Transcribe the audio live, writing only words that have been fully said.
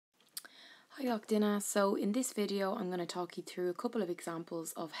Hi Octina. So in this video I'm going to talk you through a couple of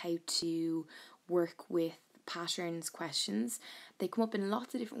examples of how to work with patterns questions. They come up in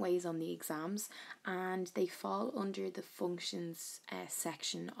lots of different ways on the exams and they fall under the functions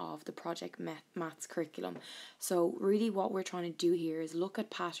section of the project maths curriculum. So really what we're trying to do here is look at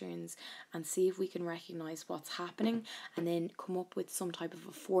patterns and see if we can recognize what's happening and then come up with some type of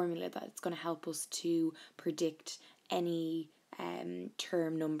a formula that's going to help us to predict any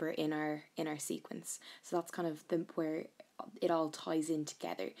term number in our sequence. So that's kind of where it all ties in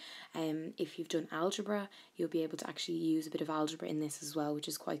together. If you've done algebra, you'll be able to actually use a bit of algebra in this as well, which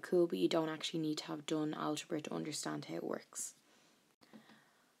is quite cool, but you don't actually need to have done algebra to understand how it works.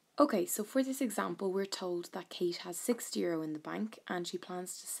 Okay, so for this example, we're told that Kate has €60 in the bank and she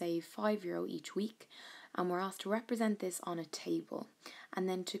plans to save €5 each week, and we're asked to represent this on a table and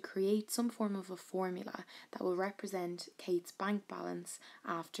then to create some form of a formula that will represent Kate's bank balance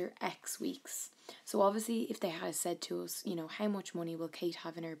after X weeks. So obviously if they had said to us, how much money will Kate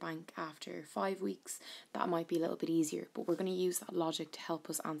have in her bank after 5 weeks, that might be a little bit easier, but we're going to use that logic to help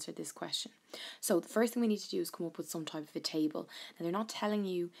us answer this question. So the first thing we need to do is come up with some type of a table. Now they're not telling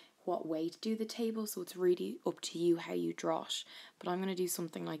you what way to do the table, so it's really up to you how you draw it, but I'm going to do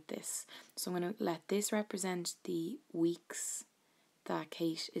something like this. So I'm going to let this represent the weeks that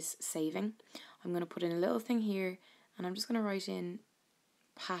Kate is saving. I'm going to put in a little thing here and I'm just going to write in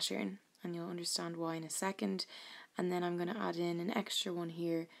pattern, and you'll understand why in a second, and then I'm going to add in an extra one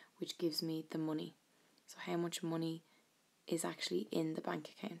here which gives me the money, so how much money is actually in the bank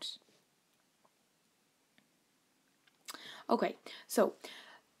account. Okay, so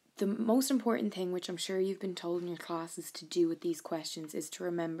the most important thing, which I'm sure you've been told in your classes to do with these questions, is to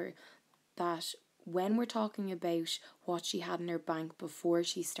remember that when we're talking about what she had in her bank before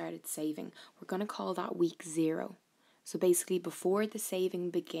she started saving, we're going to call that week 0. So basically before the saving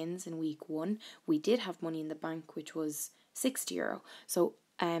begins in week 1, we did have money in the bank, which was €60. So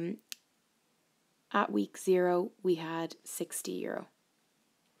at week 0, we had €60.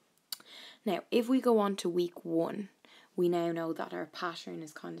 Now, if we go on to week 1, we now know that our pattern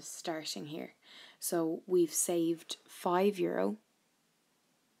is kind of starting here. So we've saved €5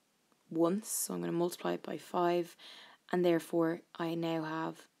 once, so I'm going to multiply it by 5, and therefore I now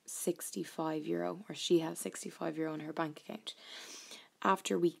have €65, or she has €65 in her bank account.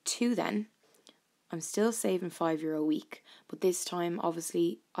 After week 2 then, I'm still saving €5 a week, but this time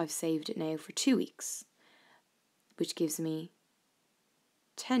obviously I've saved it now for 2 weeks, which gives me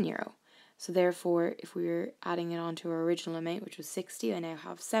 €10. So therefore, if we were adding it on to our original amount, which was 60, I now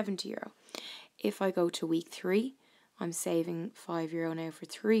have €70. If I go to week 3, I'm saving €5 now for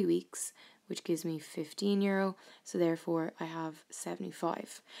 3 weeks, which gives me €15. So therefore, I have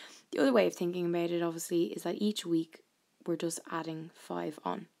 75. The other way of thinking about it, obviously, is that each week we're just adding 5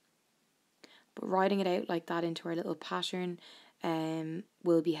 on. But writing it out like that into our little pattern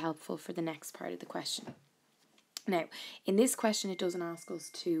will be helpful for the next part of the question. Now, in this question, it doesn't ask us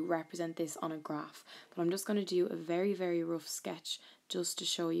to represent this on a graph, but I'm just going to do a very, very rough sketch just to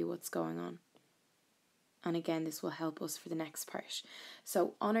show you what's going on. And again, this will help us for the next part.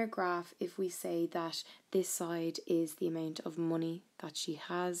 So on our graph, if we say that this side is the amount of money that she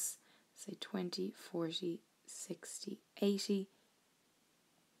has, say 20, 40, 60, 80.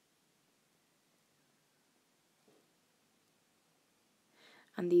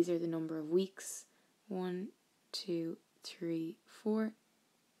 And these are the number of weeks. 1, 2, 3, 4.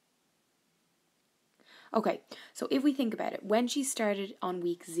 Okay, so if we think about it, when she started on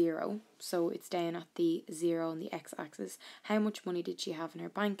week 0, so it's down at the 0 on the x-axis, how much money did she have in her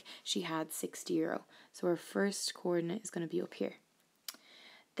bank? She had €60. So her first coordinate is going to be up here.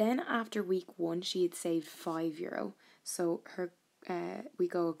 Then after week 1, she had saved €5. So her we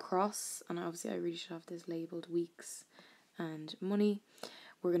go across, and obviously I really should have this labelled weeks and money.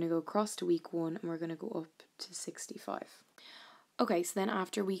 We're going to go across to week 1 and we're going to go up to 65. Okay, so then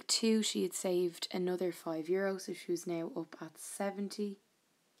after week 2, she had saved another €5, so she was now up at 70.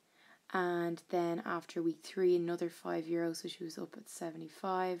 And then after week 3, another €5, so she was up at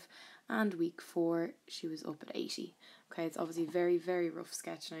 75. And week 4, she was up at 80. Okay, it's obviously a very, very rough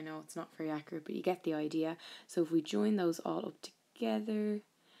sketch, and I know it's not very accurate, but you get the idea. So if we join those all up together,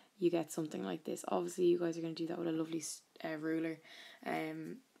 you get something like this. Obviously, you guys are going to do that with a lovely ruler.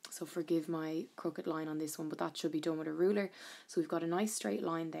 So forgive my crooked line on this one, but that should be done with a ruler. So we've got a nice straight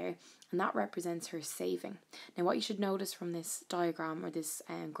line there, and that represents her saving. Now what you should notice from this diagram or this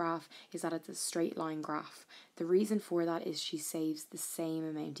graph is that it's a straight line graph. The reason for that is she saves the same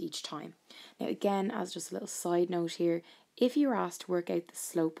amount each time. Now again, as just a little side note here, if you were asked to work out the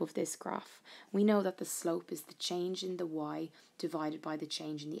slope of this graph, we know that the slope is the change in the y divided by the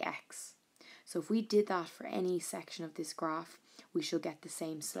change in the x. So if we did that for any section of this graph, we should get the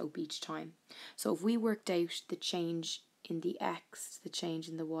same slope each time. So if we worked out the change in the x, the change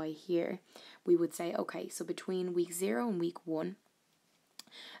in the y here, we would say, okay, so between week 0 and week 1,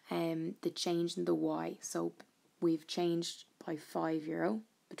 the change in the y, so we've changed by €5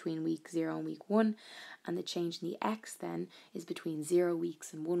 between week 0 and week 1, and the change in the x then is between 0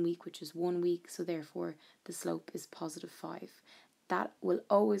 weeks and 1 week, which is 1 week, so therefore the slope is positive 5. That will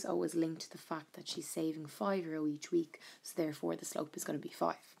always link to the fact that she's saving €5 each week, so therefore the slope is going to be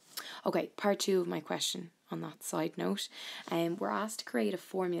 5. Okay, part 2 of my question on that side note. We're asked to create a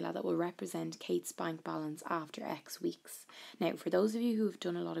formula that will represent Kate's bank balance after X weeks. Now, for those of you who have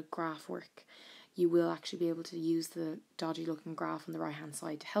done a lot of graph work, you will actually be able to use the dodgy looking graph on the right hand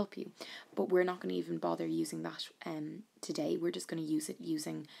side to help you. But we're not going to even bother using that today. We're just going to use it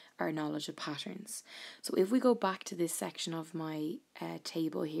using our knowledge of patterns. So if we go back to this section of my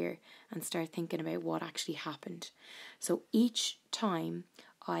table here and start thinking about what actually happened. So each time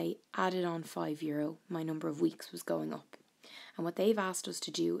I added on €5, my number of weeks was going up. And what they've asked us to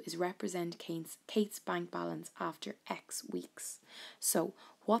do is represent Kate's bank balance after X weeks. So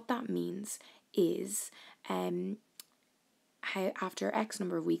what that means is how after X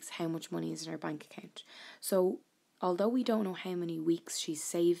number of weeks, how much money is in her bank account. So although we don't know how many weeks she's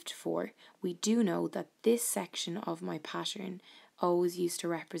saved for, we do know that this section of my pattern always used to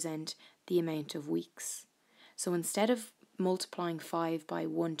represent the amount of weeks. So instead of multiplying 5 by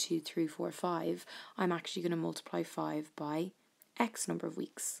 1, 2, 3, 4, 5, I'm actually going to multiply 5 by X number of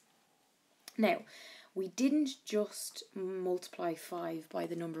weeks. Now, we didn't just multiply 5 by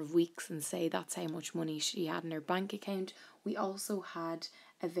the number of weeks and say that's how much money she had in her bank account. We also had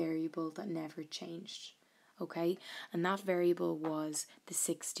a variable that never changed. Okay, and that variable was the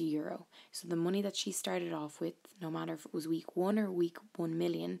 €60. So the money that she started off with, no matter if it was week 1 or week 1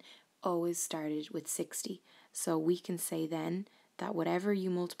 million, always started with 60. So we can say then that whatever you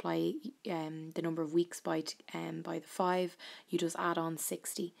multiply the number of weeks by the 5, you just add on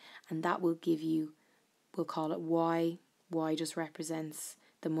 60, and that will give you, we'll call it Y. Y just represents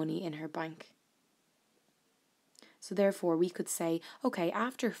the money in her bank. So therefore we could say, okay,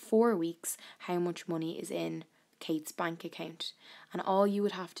 after 4 weeks, how much money is in Kate's bank account? And all you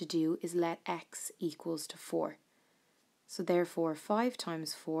would have to do is let X equals to 4. So therefore 5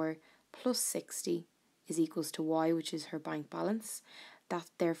 times 4 plus 60 is equals to Y, which is her bank balance. That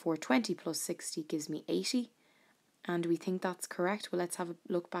therefore 20 plus 60 gives me 80. And we think that's correct. Well, let's have a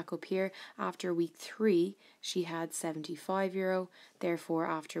look back up here. After week 3, she had €75. Therefore,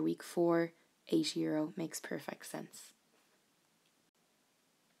 after week 4, €80 makes perfect sense.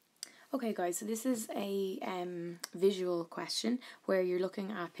 Okay guys, so this is a visual question where you're looking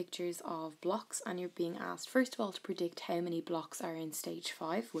at pictures of blocks and you're being asked first of all to predict how many blocks are in stage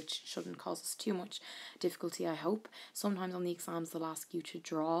 5, which shouldn't cause us too much difficulty, I hope. Sometimes on the exams they'll ask you to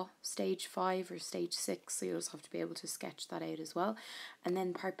draw stage 5 or stage 6, so you'll just have to be able to sketch that out as well. And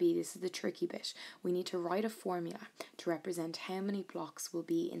then part B, this is the tricky bit. We need to write a formula to represent how many blocks will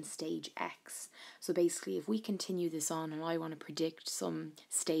be in stage X. So basically if we continue this on and I want to predict some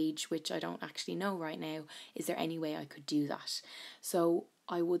stage which I don't actually know right now, is there any way I could do that? So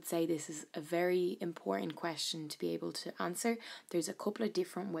I would say this is a very important question to be able to answer. There's a couple of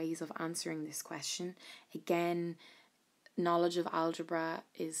different ways of answering this question. Again, knowledge of algebra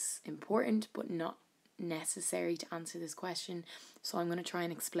is important but not necessary to answer this question, so I'm going to try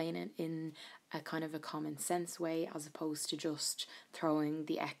and explain it in a kind of a common sense way as opposed to just throwing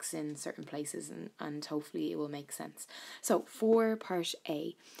the X in certain places and hopefully it will make sense. So for part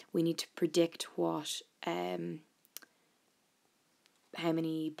A, we need to predict what how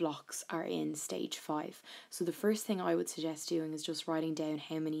many blocks are in stage 5. So the first thing I would suggest doing is just writing down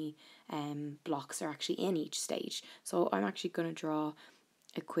how many blocks are actually in each stage. So I'm actually going to draw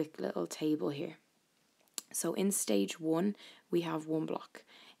a quick little table here. So in stage 1 we have 1 block.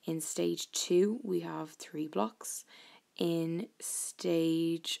 In stage 2 we have 3 blocks. In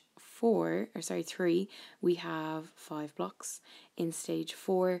stage 3 we have 5 blocks. In stage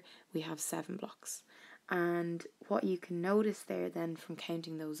 4 we have 7 blocks. And what you can notice there then from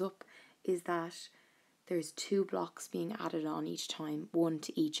counting those up is that there's 2 blocks being added on each time, 1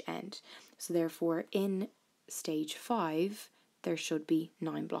 to each end. So therefore in stage 5 there should be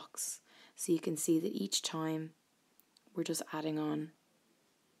 9 blocks. So you can see that each time we're just adding on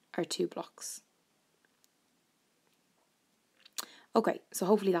our 2 blocks. Okay, so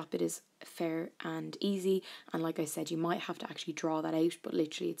hopefully that bit is fair and easy, and like I said, you might have to actually draw that out, but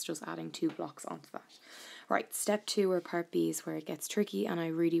literally it's just adding 2 blocks onto that. Right, step 2 or part B is where it gets tricky, and I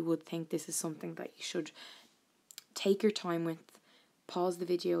really would think this is something that you should take your time with, pause the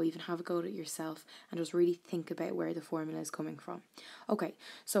video, even have a go at it yourself, and just really think about where the formula is coming from. Okay,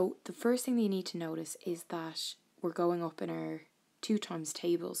 so the first thing that you need to notice is that we're going up in our 2 times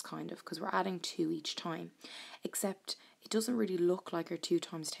tables, kind of, because we're adding 2 each time, except it doesn't really look like our 2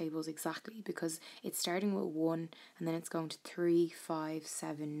 times tables exactly, because it's starting with 1 and then it's going to 3, 5,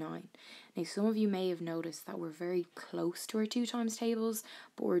 7, 9. Now some of you may have noticed that we're very close to our 2 times tables,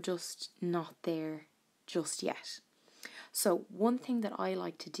 but we're just not there just yet. So one thing that I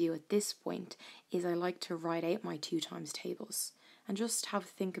like to do at this point is I like to write out my 2 times tables and just have a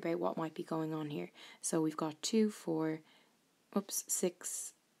think about what might be going on here. So we've got 2, 4,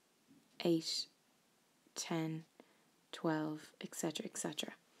 6, 8, 10, 12, etc.,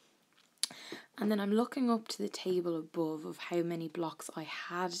 etc. And then I'm looking up to the table above of how many blocks I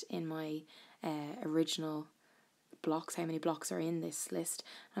had in my original blocks, how many blocks are in this list.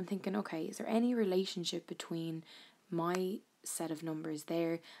 I'm thinking, okay, is there any relationship between my set of numbers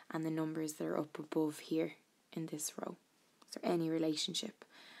there and the numbers that are up above here in this row? Is there any relationship?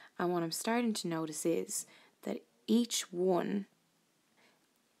 And what I'm starting to notice is that each one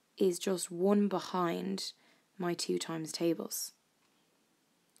is just one behind my 2 times tables.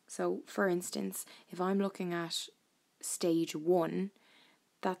 So for instance, if I'm looking at stage 1,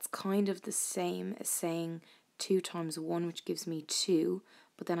 that's kind of the same as saying 2 times 1, which gives me 2,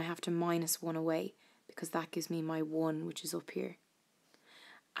 but then I have to minus 1 away because that gives me my 1, which is up here.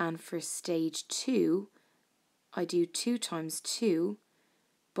 And for stage 2, I do 2 times 2,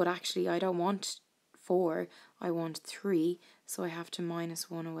 but actually I don't want 4, I want 3, so I have to minus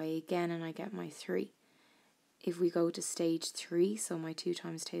 1 away again and I get my 3. If we go to stage 3, so my 2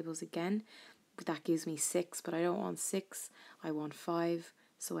 times tables again, that gives me 6, but I don't want 6, I want 5,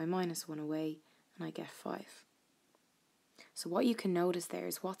 so I minus 1 away and I get 5. So what you can notice there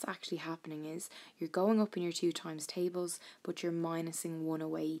is what's actually happening is you're going up in your 2 times tables, but you're minusing 1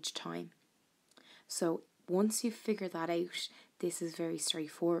 away each time. So once you figure that out, this is very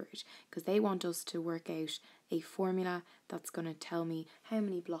straightforward because they want us to work out a formula that's going to tell me how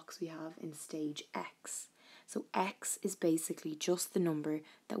many blocks we have in stage X. So X is basically just the number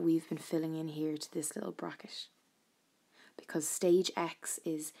that we've been filling in here to this little bracket. Because stage X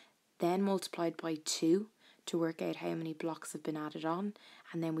is then multiplied by 2 to work out how many blocks have been added on,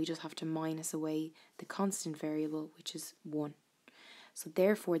 and then we just have to minus away the constant variable, which is 1. So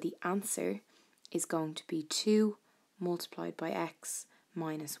therefore the answer is going to be 2 multiplied by X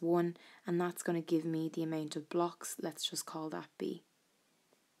minus 1, and that's going to give me the amount of blocks. Let's just call that B.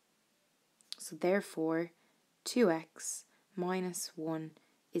 So therefore 2x minus 1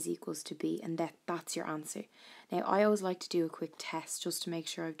 is equals to B, and that's your answer. Now I always like to do a quick test just to make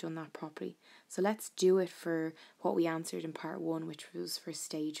sure I've done that properly. So let's do it for what we answered in part 1, which was for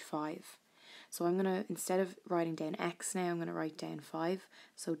stage 5. So I'm going to, instead of writing down x now, I'm going to write down 5.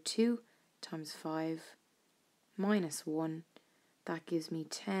 So 2 times 5 minus 1, that gives me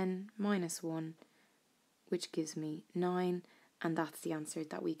 10 minus 1, which gives me 9, and that's the answer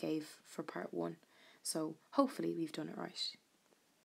that we gave for part 1. So hopefully we've done it right.